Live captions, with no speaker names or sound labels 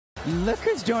Look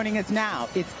who's joining us now.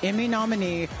 It's Emmy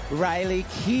nominee Riley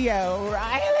Keough.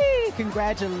 Riley,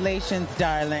 congratulations,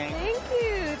 darling.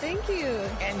 Thank you.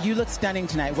 And you look stunning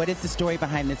tonight. What is the story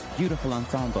behind this beautiful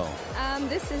ensemble?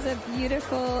 This is a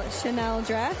beautiful Chanel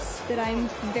dress that I'm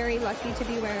very lucky to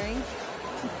be wearing.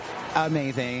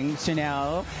 Amazing.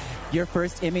 Chanel, your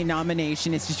first Emmy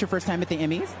nomination. Is this your first time at the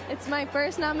Emmys? It's my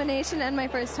first nomination and my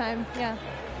first time, yeah.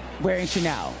 Wearing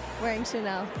Chanel. Wearing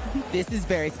Chanel. This is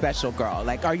very special, girl.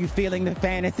 Like, are you feeling the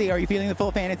fantasy? Are you feeling the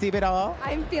full fantasy of it all?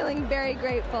 I'm feeling very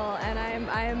grateful, and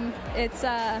I'm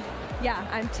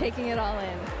taking it all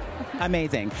in.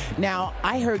 Amazing. Now,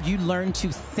 I heard you learned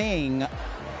to sing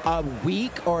a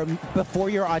week or before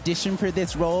your audition for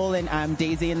this role in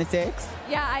Daisy and the Six?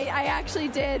 Yeah, I actually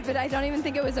did, but I don't even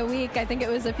think it was a week. I think it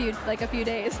was a few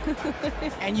days.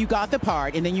 And you got the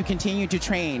part, and then you continued to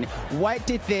train. What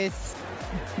did this,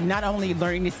 not only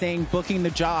learning to sing, booking the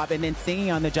job, and then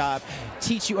singing on the job,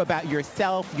 teach you about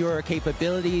yourself, your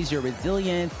capabilities, your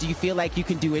resilience? Do you feel like you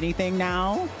can do anything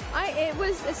now? It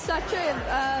was such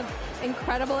a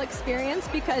incredible experience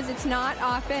because it's not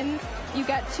often you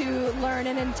get to learn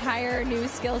an entire new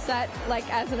skill set like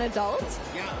as an adult.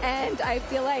 Yeah. And I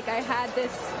feel like I had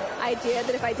this idea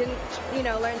that if I didn't,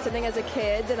 learn something as a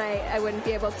kid, then I wouldn't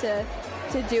be able to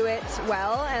do it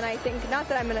well. And I think, not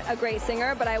that I'm a great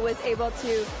singer, but I was able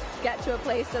to get to a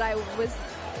place that I was,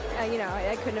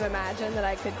 I couldn't have imagined that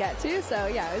I could get to. So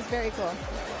yeah, it was very cool.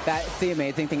 That's the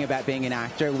amazing thing about being an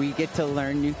actor. We get to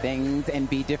learn new things and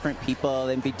be different people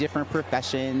and be different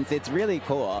professions. It's really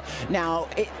cool. Now,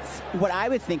 what I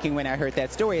was thinking when I heard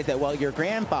that story is that, well, your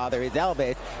grandfather is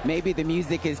Elvis. Maybe the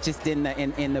music is just in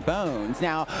the bones.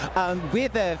 Now,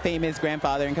 with a famous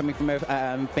grandfather and coming from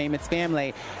a famous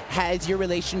family, has your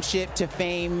relationship to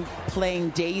fame playing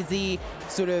Daisy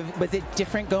was it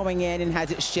different going in, and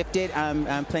has it shifted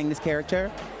playing this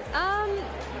character?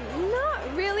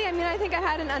 Not really. I mean, I think I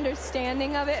had an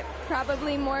understanding of it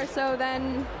probably more so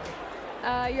than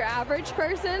your average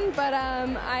person, but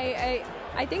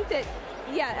I think that,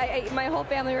 yeah, my whole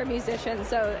family were musicians,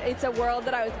 so it's a world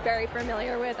that I was very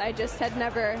familiar with. I just had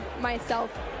never myself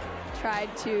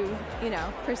tried to,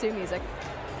 pursue music.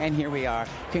 And here we are.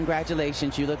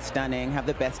 Congratulations. You look stunning. Have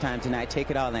the best time tonight. Take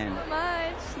it all in. So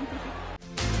much.